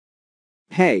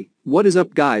Hey, what is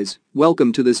up guys,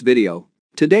 welcome to this video.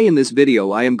 Today in this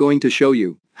video I am going to show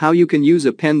you how you can use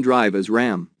a pen drive as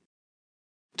RAM.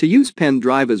 To use pen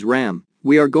drive as RAM,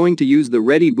 we are going to use the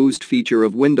Readyboost feature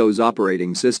of Windows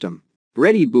operating system.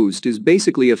 Readyboost is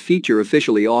basically a feature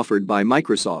officially offered by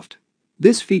Microsoft.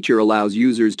 This feature allows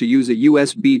users to use a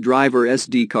USB drive or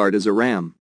SD card as a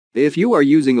RAM. If you are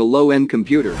using a low-end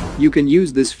computer, you can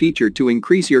use this feature to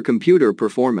increase your computer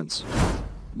performance.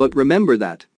 But remember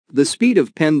that the speed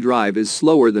of pen drive is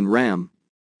slower than RAM.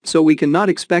 So we cannot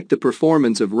expect the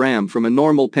performance of RAM from a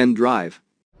normal pen drive.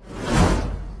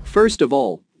 First of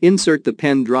all, insert the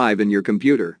pen drive in your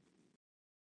computer.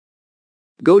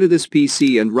 Go to this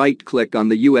PC and right-click on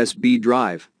the USB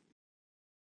drive.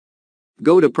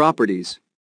 Go to Properties.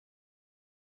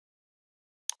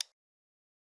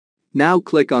 Now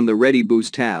click on the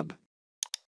Readyboost tab.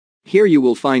 Here you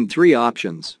will find three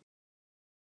options.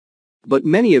 But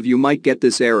many of you might get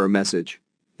this error message.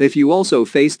 If you also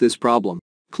face this problem,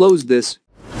 close this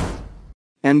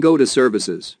and go to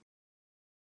Services.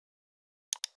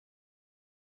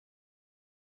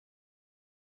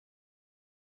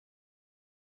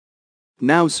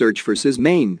 Now search for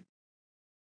SysMain.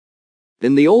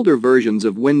 In the older versions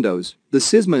of Windows, the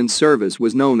SysMain service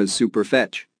was known as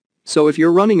Superfetch. So if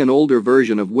you're running an older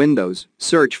version of Windows,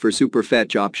 search for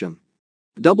Superfetch option.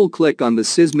 Double-click on the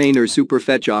SysMain or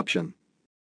Superfetch option.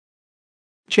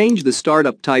 Change the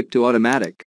startup type to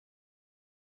automatic.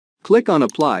 Click on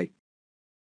Apply.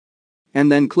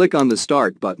 And then click on the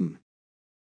Start button.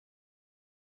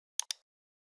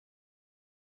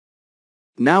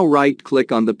 Now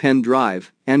right-click on the pen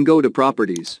drive and go to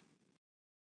Properties.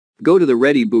 Go to the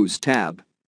Readyboost tab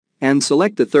and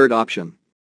select the third option.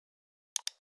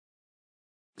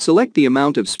 Select the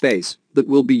amount of space that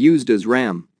will be used as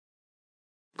RAM.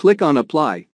 Click on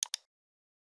Apply.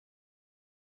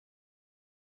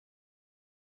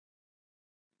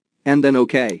 And then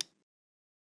OK.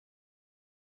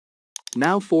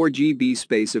 Now 4 GB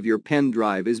space of your pen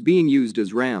drive is being used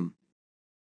as RAM.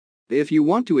 If you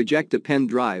want to eject a pen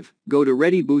drive, go to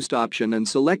Readyboost option and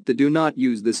select the Do Not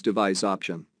Use This Device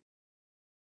option.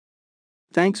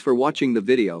 Thanks for watching the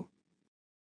video.